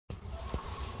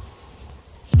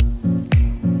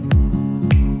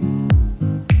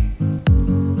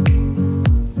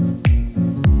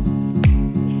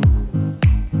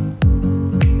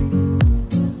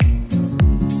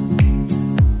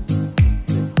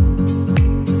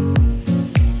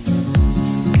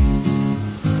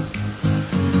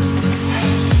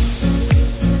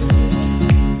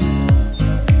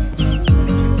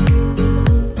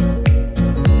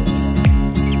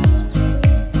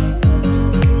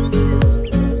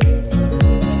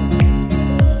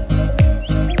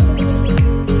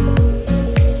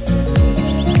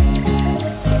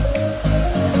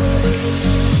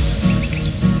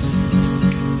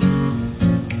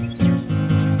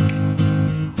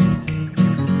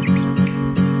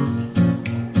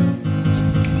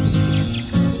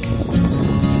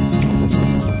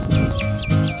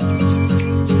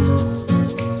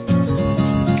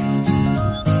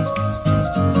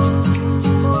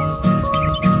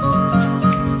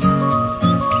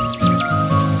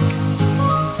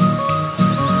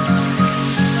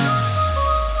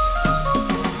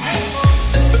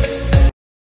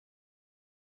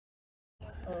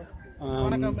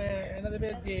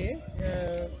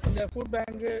இந்த ஃபுட்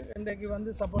பேங்க்கு இன்றைக்கு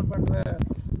வந்து சப்போர்ட் பண்ணுற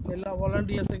எல்லா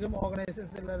வாலண்டியர்ஸுக்கும்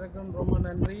ஆர்கனைசர்ஸ் எல்லாருக்கும் ரொம்ப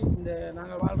நன்றி. இந்த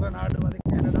நாங்கள் வாழ்கிற நாடு வந்து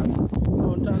Canada,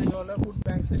 ஒன்டாரியோவில் food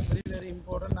banks very very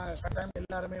important. நாங்கள் கட்டாயம்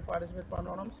எல்லாருமே பார்ட்டிசிபேட்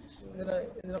பண்ணணும்.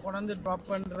 இதில் கொண்டாந்து ட்ராப்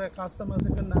பண்ணுற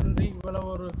கஸ்டமர்ஸுக்கு நன்றி. இவ்வளோ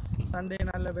ஒரு சண்டே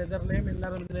நல்ல வெதர்லேயும்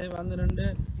எல்லோரும் இதில் வந்து நின்று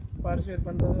பார்ட்டிசிபேட்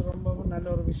பண்ணுறது ரொம்பவும் நல்ல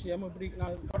ஒரு விஷயம். இப்படி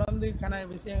நாங்கள் தொடர்ந்து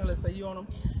விஷயங்களை செய்யணும்.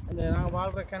 அந்த நாங்கள்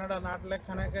வாழ்கிற கனடா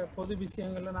நாட்டில் பொது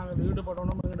விஷயங்களில் நாங்கள்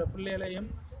ஈடுபடணும். எங்களோட பிள்ளைகளையும்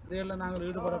இதில் நாங்கள்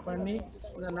ஈடுபட பண்ணி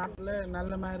இந்த நாட்டில்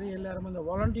நல்ல மாதிரி எல்லாரும் இந்த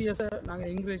வாலண்டியர்ஸை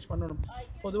நாங்கள் என்கரேஜ் பண்ணணும்.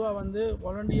 பொதுவாக வந்து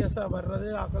வாலண்டியர்ஸாக வர்றது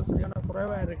ஆக்கள் சரியான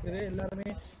குறைவாக இருக்குது. எல்லாருமே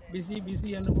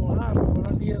பிஸின்னு போனால் அப்போ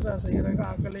வாலண்டியர்ஸாக செய்கிறதுக்கு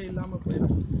ஆக்களே இல்லாமல்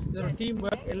போயிடும். இது ஒரு டீம்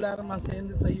ஒர்க், எல்லாருமா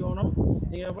சேர்ந்து செய்யணும்.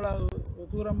 நீங்கள் எவ்வளோ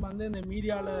தூரம் வந்து இந்த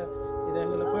மீடியாவில் இதை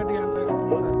எங்களை பேட்டியான்றது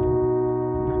ரொம்ப நன்றி.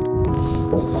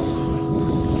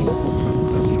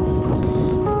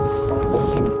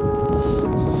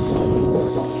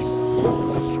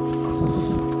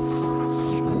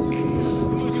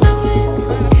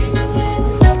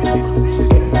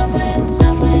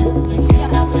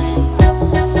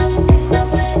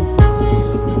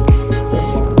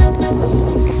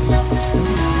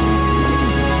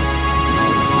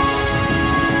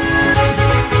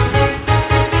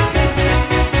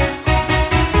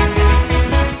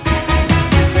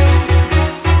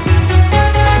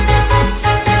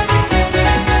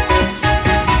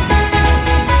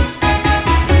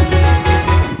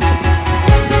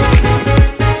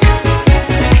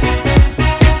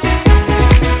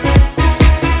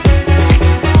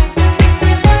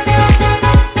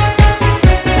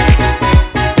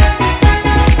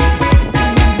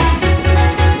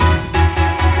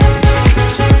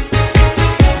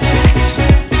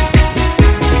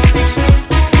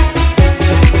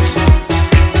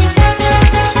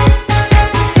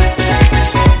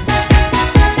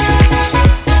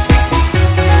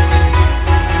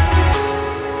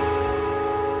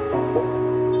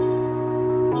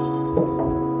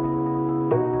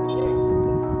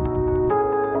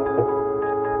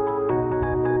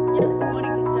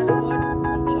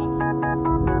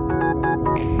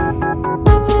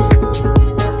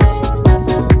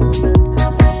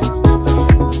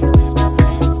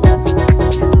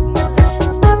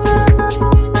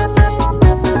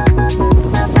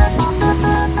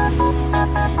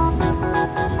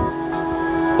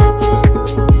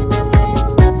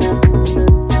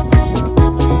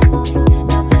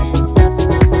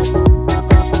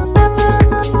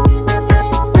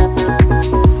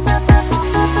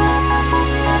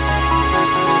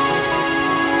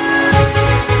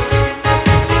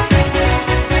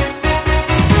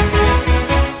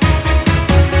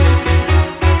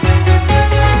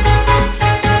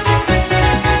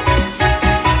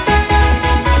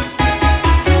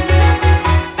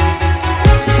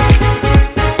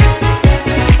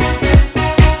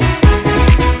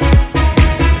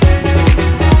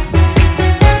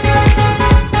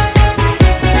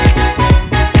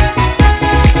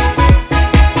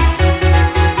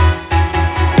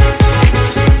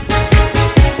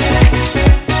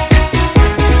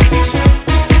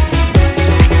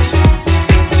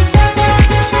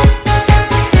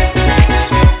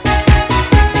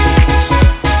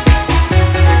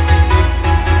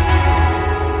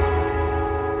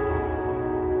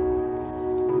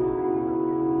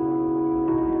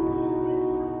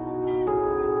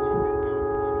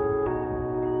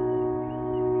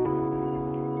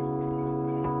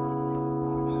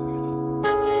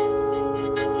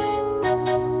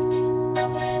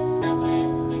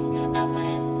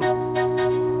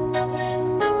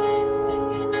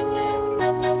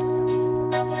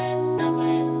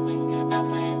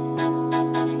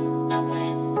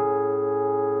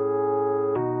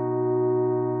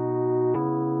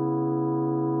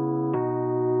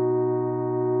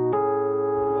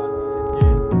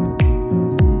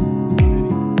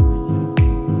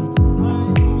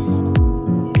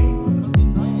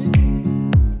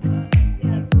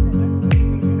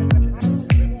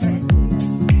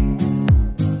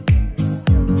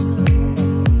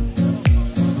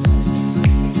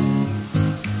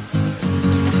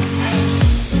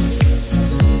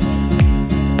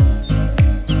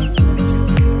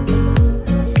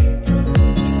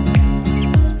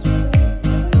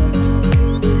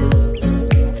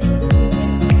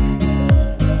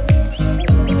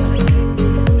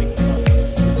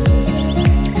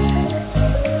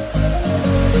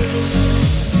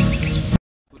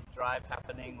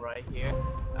 happening right here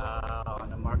on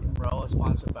the Markham Road,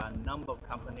 sponsored by a number of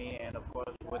companies and of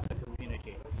course with the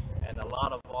community. And a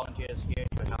lot of volunteers here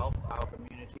to help our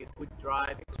community. Food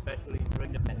drive, especially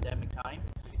during the pandemic time,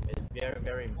 is very,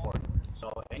 very important. So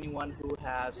anyone anyone who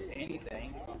has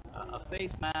anything, a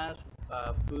face mask,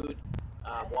 food,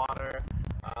 water,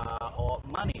 or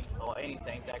money, or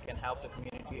anything that can help the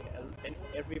community, and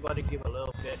everybody give a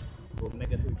little bit will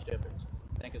make a huge difference.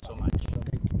 Thank you so much.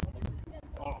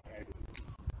 Okay.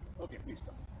 Okay, please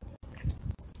come.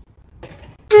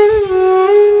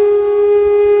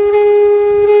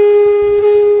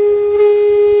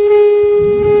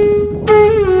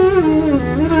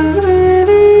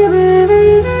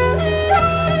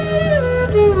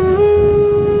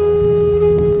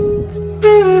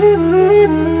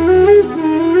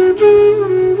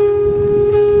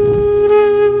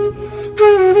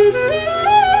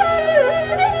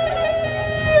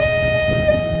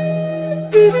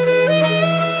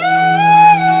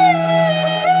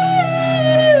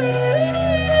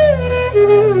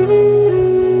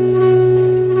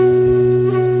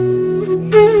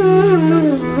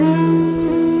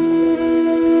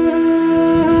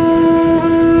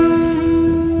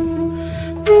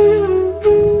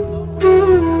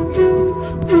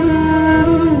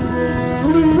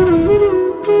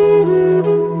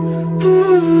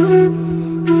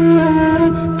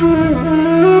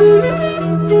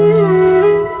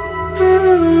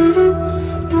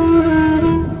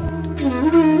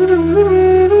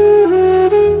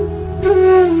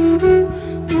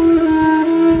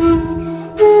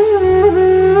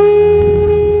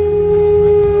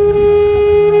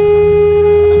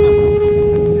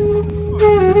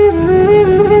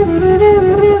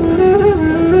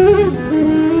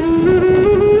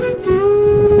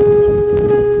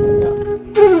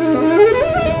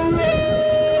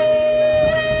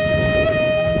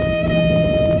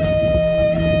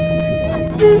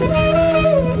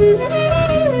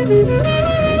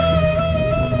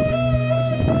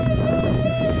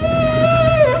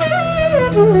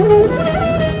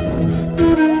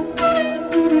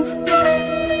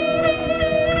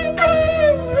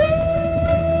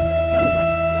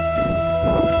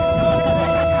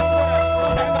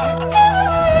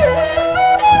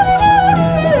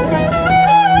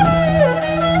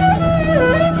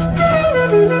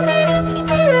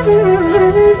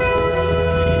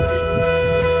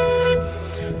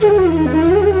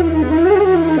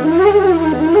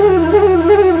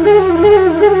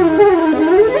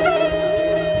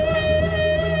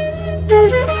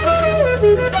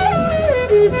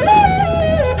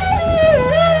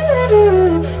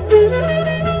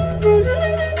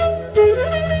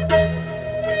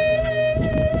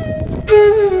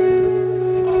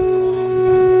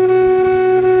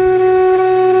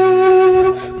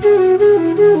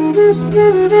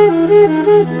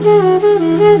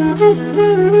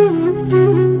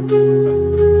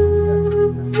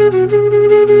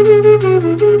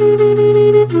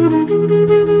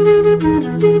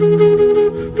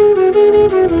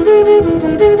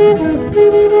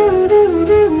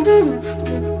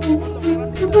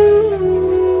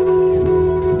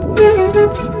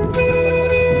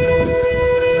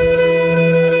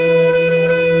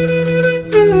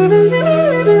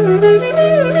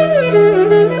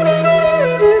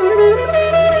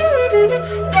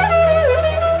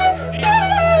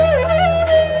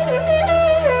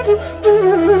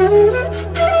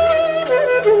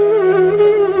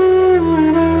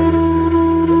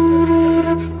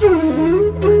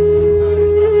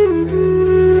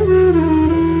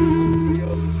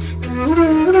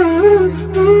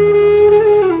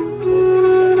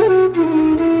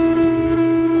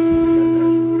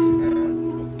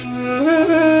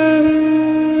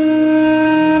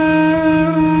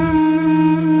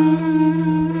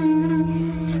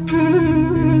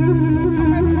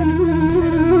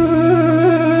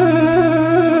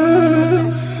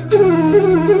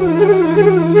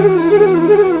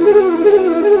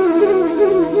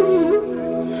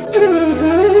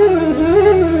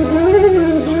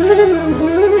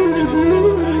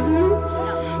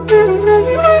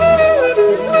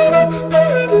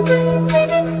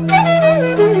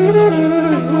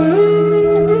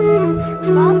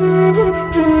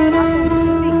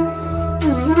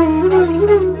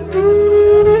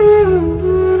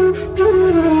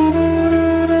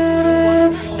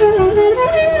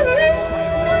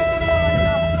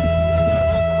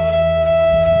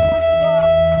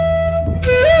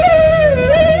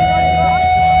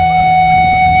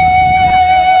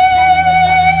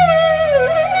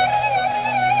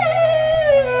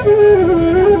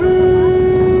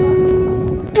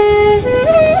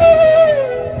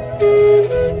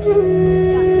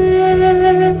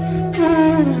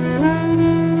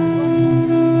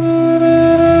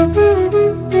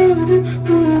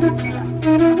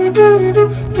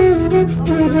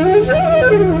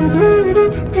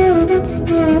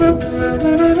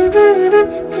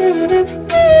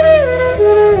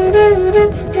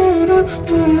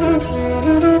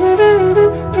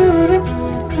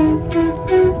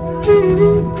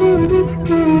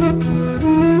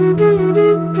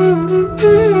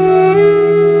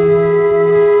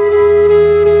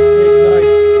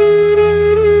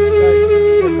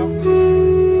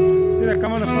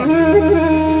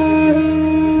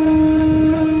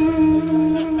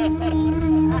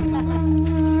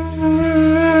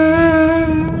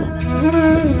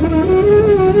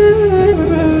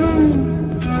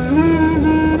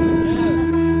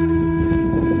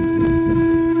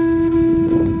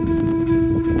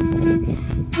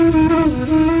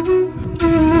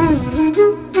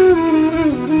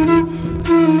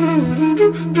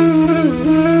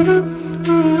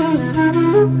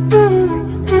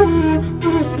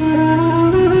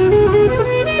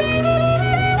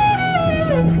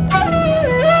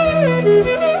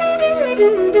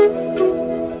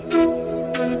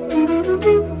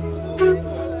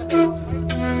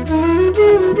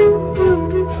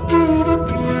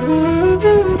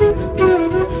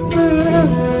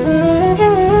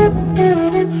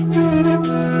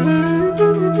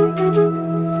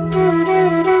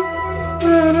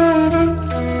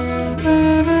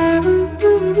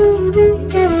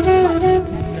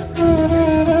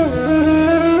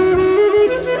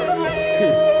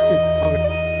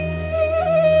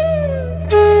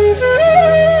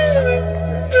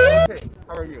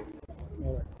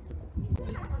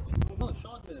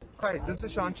 Hi, this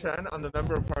is Shaun Chen. I'm the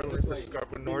Member of Parliament for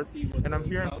Scarborough North, and I'm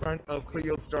here in front of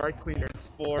Cleo's Dry Cleaners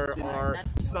for our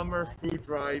summer food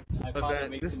drive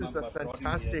event. This is a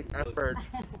fantastic effort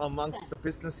amongst the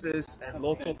businesses and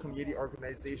local community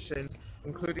organizations,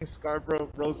 including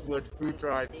Scarborough Rosewood Food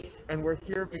Drive. And we're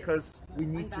here because we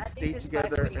need to stay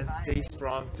together and stay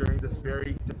strong during this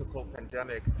very difficult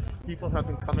pandemic. People have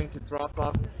been coming to drop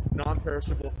off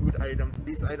non-perishable food items.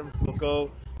 These items will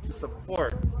go to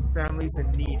support families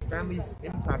in need, families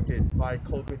impacted by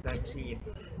COVID-19.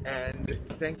 And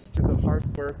thanks to the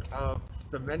hard work of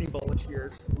the many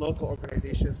volunteers, local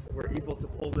organizations were able to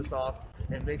pull this off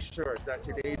and make sure that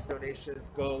today's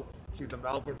donations go to the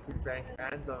Melbourne Food Bank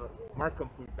and the Markham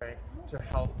Food Bank to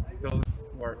help those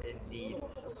who are in need.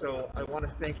 So I want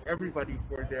to thank everybody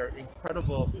for their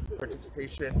incredible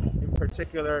participation, in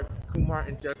particular Kumar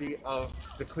and Debbie of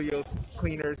the Cleo's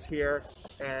Cleaners here,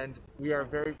 and we are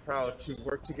very proud to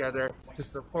work together to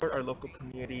support our local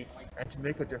community and to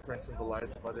make a difference in the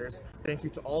lives of others. Thank you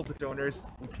to all the donors.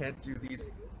 We can't do these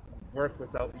work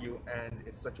without you, and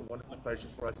it's such a wonderful pleasure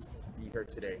for us to be here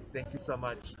today. Thank you so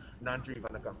much. Nandri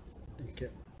Vanakam. Thank you.